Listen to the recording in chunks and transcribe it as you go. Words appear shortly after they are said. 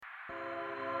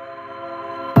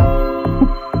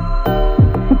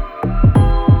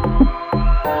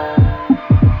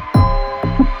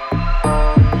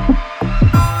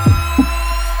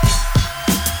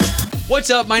What's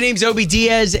up? My name's Obi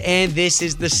Diaz, and this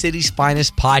is the city's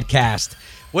finest podcast.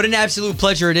 What an absolute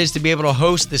pleasure it is to be able to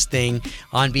host this thing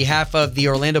on behalf of the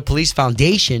Orlando Police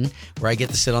Foundation, where I get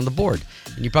to sit on the board.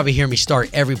 And you probably hear me start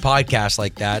every podcast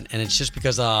like that, and it's just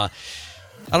because, I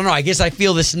don't know, I guess I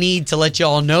feel this need to let you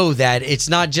all know that it's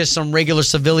not just some regular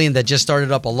civilian that just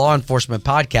started up a law enforcement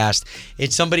podcast.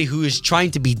 It's somebody who is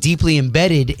trying to be deeply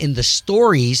embedded in the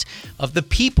stories of the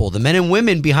people, the men and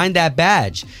women behind that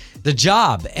badge, the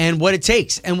job, and what it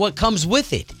takes, and what comes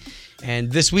with it.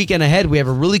 And this weekend ahead, we have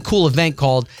a really cool event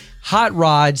called Hot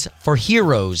Rods for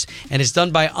Heroes, and it's done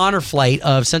by Honor Flight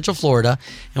of Central Florida.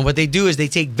 And what they do is they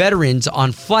take veterans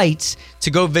on flights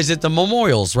to go visit the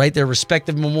memorials, right? Their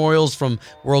respective memorials from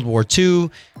World War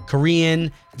II,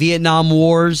 Korean, Vietnam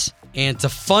Wars. And to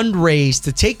fundraise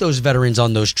to take those veterans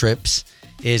on those trips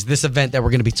is this event that we're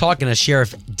going to be talking to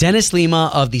Sheriff Dennis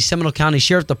Lemma of the Seminole County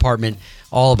Sheriff Department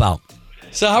all about.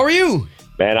 So how are you?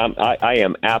 Man, I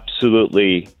am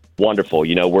absolutely wonderful.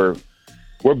 You know, we're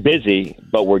busy,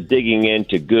 but we're digging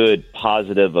into good,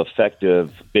 positive,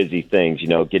 effective, busy things, you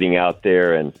know, getting out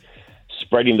there and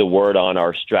spreading the word on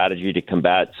our strategy to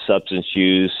combat substance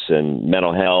use and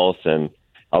mental health. And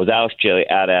I was actually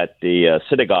at the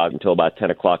synagogue until about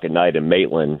 10 o'clock at night in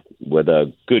Maitland with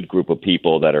a good group of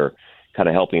people that are kind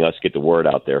of helping us get the word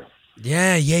out there.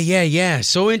 Yeah.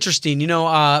 So interesting. You know,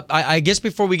 I guess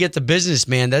before we get to business,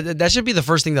 man, that should be the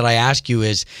first thing that I ask you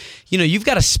is, you know, you've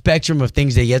got a spectrum of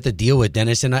things that you have to deal with,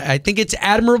 Dennis, and I think it's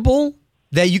admirable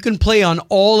that you can play on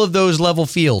all of those level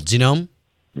fields, you know?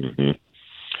 Mm-hmm.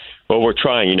 Well, we're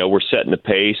trying. You know, we're setting the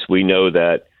pace. We know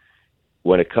that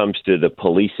when it comes to the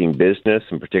policing business,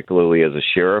 and particularly as a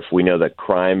sheriff, we know that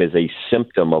crime is a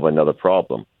symptom of another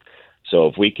problem. So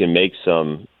if we can make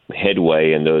some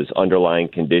headway in those underlying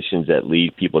conditions that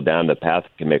lead people down the path to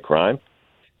commit crime,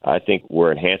 I think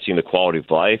we're enhancing the quality of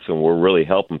life, and we're really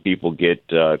helping people get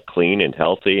clean and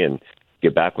healthy and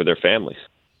get back with their families.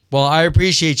 Well, I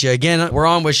appreciate you. Again, we're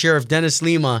on with Sheriff Dennis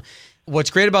Lemma. What's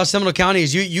great about Seminole County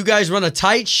is you guys run a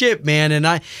tight ship, man. And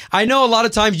I know a lot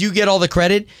of times you get all the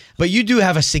credit, but you do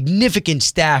have a significant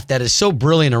staff that is so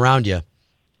brilliant around you.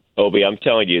 Obi, I'm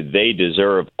telling you, they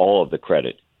deserve all of the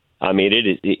credit. I mean, it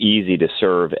is easy to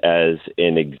serve as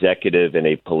an executive in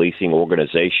a policing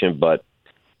organization, but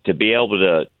to be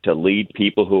able to lead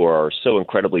people who are so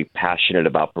incredibly passionate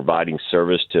about providing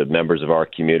service to members of our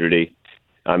community,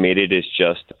 I mean, it is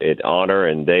just an honor,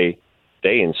 and they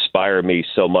inspire me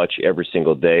so much every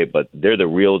single day, but they're the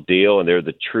real deal, and they're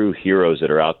the true heroes that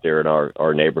are out there in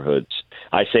our neighborhoods.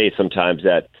 I say sometimes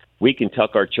that we can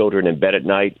tuck our children in bed at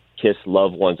night, kiss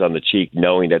loved ones on the cheek,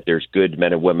 knowing that there's good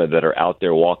men and women that are out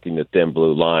there walking the thin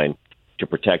blue line to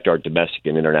protect our domestic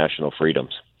and international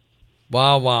freedoms.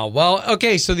 Wow. Well,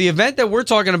 okay, so the event that we're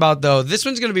talking about, though, this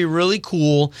one's going to be really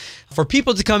cool for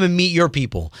people to come and meet your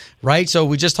people, right? So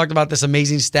we just talked about this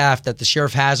amazing staff that the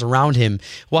sheriff has around him.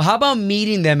 Well, how about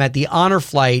meeting them at the Honor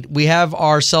Flight? We have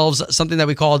ourselves something that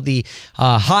we call the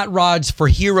Hot Rods for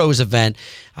Heroes event.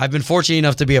 I've been fortunate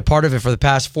enough to be a part of it for the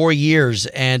past 4 years,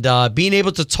 and being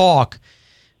able to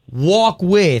walk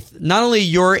with not only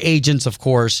your agents, of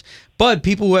course, but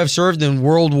people who have served in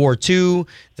World War II,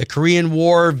 the Korean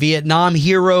War, Vietnam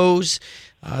heroes,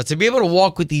 to be able to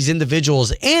walk with these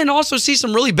individuals and also see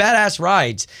some really badass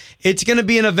rides. It's going to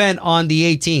be an event on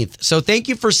the 18th. So thank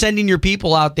you for sending your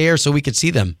people out there so we could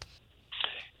see them.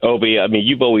 Obi, I mean,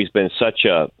 you've always been such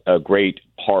a great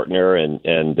partner and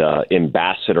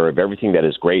ambassador of everything that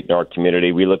is great in our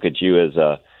community. We look at you as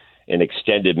an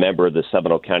extended member of the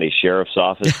Seminole County Sheriff's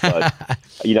Office. But,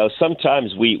 you know,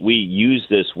 sometimes we use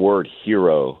this word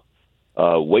hero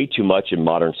way too much in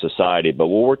modern society. But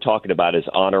what we're talking about is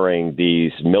honoring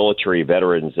these military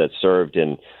veterans that served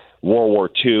in World War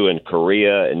II and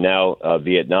Korea and now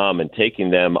Vietnam, and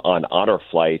taking them on honor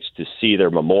flights to see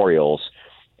their memorials.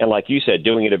 And like you said,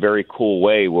 doing it a very cool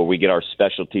way where we get our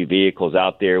specialty vehicles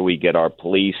out there, we get our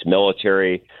police,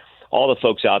 military, all the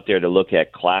folks out there to look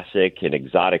at classic and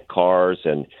exotic cars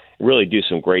and really do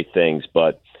some great things.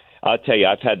 But I'll tell you,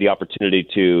 I've had the opportunity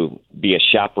to be a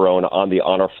chaperone on the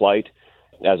honor flight.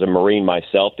 As a Marine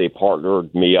myself, they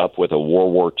partnered me up with a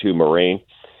World War II Marine.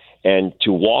 And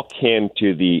to walk him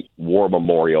to the war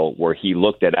memorial where he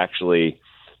looked at actually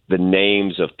the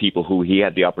names of people who he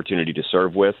had the opportunity to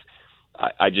serve with,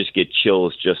 I just get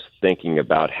chills just thinking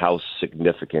about how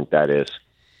significant that is.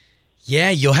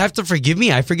 Yeah, you'll have to forgive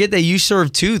me. I forget that you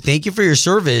served too. Thank you for your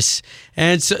service.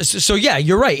 And so yeah,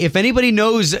 you're right. If anybody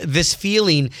knows this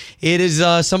feeling, it is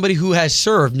somebody who has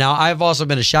served. Now, I've also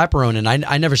been a chaperone, and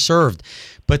I never served.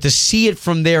 But to see it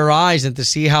from their eyes and to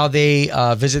see how they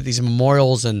visit these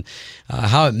memorials and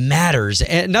how it matters.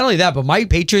 And not only that, but my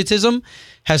patriotism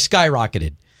has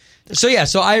skyrocketed.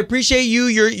 So I appreciate you,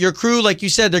 your crew. Like you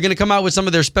said, they're going to come out with some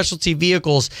of their specialty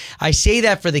vehicles. I say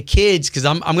that for the kids because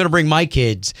I'm going to bring my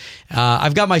kids.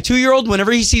 I've got my 2-year-old.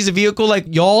 Whenever he sees a vehicle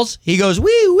like y'all's, he goes, woo,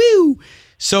 woo.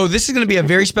 So this is going to be a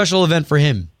very special event for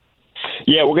him.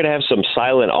 Yeah, we're going to have some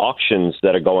silent auctions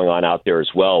that are going on out there as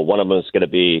well. One of them is going to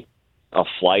be a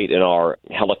flight in our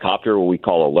helicopter, what we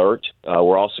call Alert.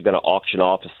 We're also going to auction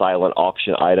off a silent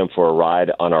auction item for a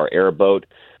ride on our airboat.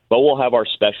 But we'll have our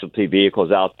specialty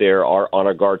vehicles out there. Our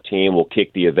Honor Guard team will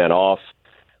kick the event off.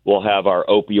 We'll have our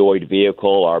opioid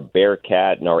vehicle, our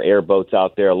Bearcat, and our airboats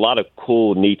out there. A lot of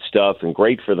cool, neat stuff, and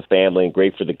great for the family and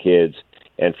great for the kids,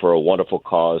 and for a wonderful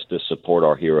cause to support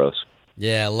our heroes.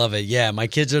 Yeah, I love it. Yeah, my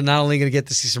kids are not only going to get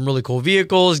to see some really cool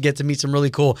vehicles, get to meet some really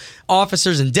cool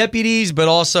officers and deputies, but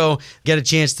also get a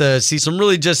chance to see some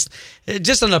really just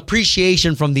an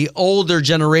appreciation from the older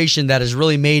generation that has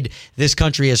really made this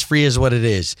country as free as what it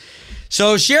is.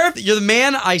 So, Sheriff, you're the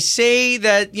man. I say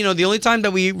that, the only time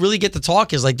that we really get to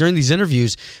talk is like during these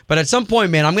interviews. But at some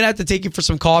point, man, I'm going to have to take you for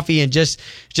some coffee and just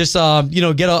get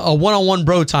a one-on-one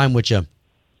bro time with you.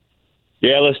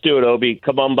 Yeah, let's do it, Obi.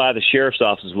 Come on by the sheriff's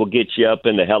office. We'll get you up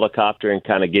in the helicopter and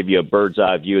kind of give you a bird's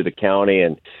eye view of the county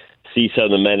and see some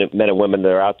of the men and women that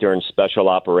are out there in special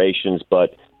operations.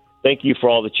 But thank you for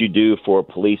all that you do for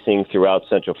policing throughout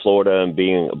Central Florida and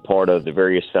being a part of the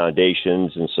various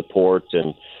foundations and support.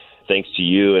 And thanks to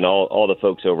you and all the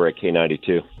folks over at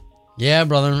K92. Yeah,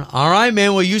 brother. All right,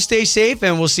 man. Well, you stay safe,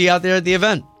 and we'll see you out there at the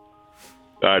event.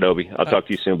 All right, Obi. I'll talk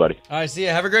to you soon, buddy. All right, see you.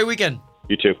 Have a great weekend.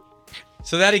 You too.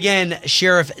 So that, again,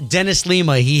 Sheriff Dennis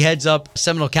Lemma, he heads up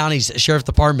Seminole County's Sheriff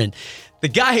Department. The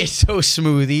guy is so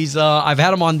smooth. He's I've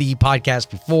had him on the podcast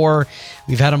before.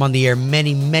 We've had him on the air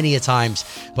many, many a times.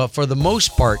 But for the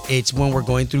most part, it's when we're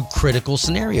going through critical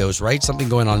scenarios, right? Something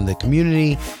going on in the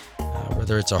community,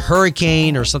 whether it's a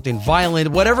hurricane or something violent,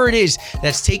 whatever it is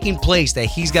that's taking place that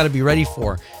he's got to be ready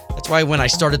for. That's why when I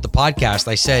started the podcast,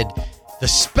 I said the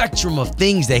spectrum of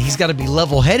things that he's got to be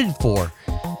level-headed for.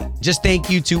 Just thank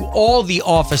you to all the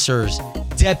officers,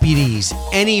 deputies,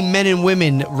 any men and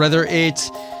women, whether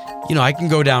it's, I can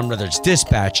go down, whether it's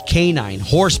dispatch, canine,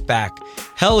 horseback,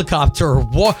 helicopter,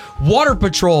 water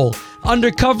patrol,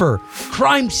 undercover,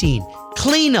 crime scene,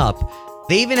 cleanup.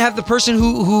 They even have the person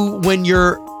who, when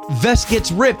your vest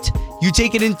gets ripped, you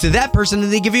take it into that person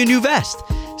and they give you a new vest.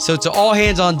 So to all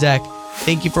hands on deck,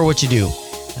 thank you for what you do.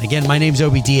 And again, my name's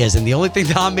Obi Diaz, and the only thing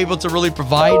that I'm able to really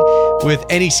provide with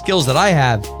any skills that I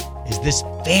have is this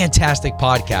fantastic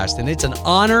podcast, and it's an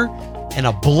honor and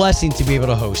a blessing to be able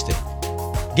to host it.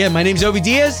 Again, my name's Obi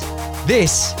Diaz.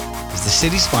 This is the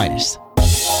city's finest.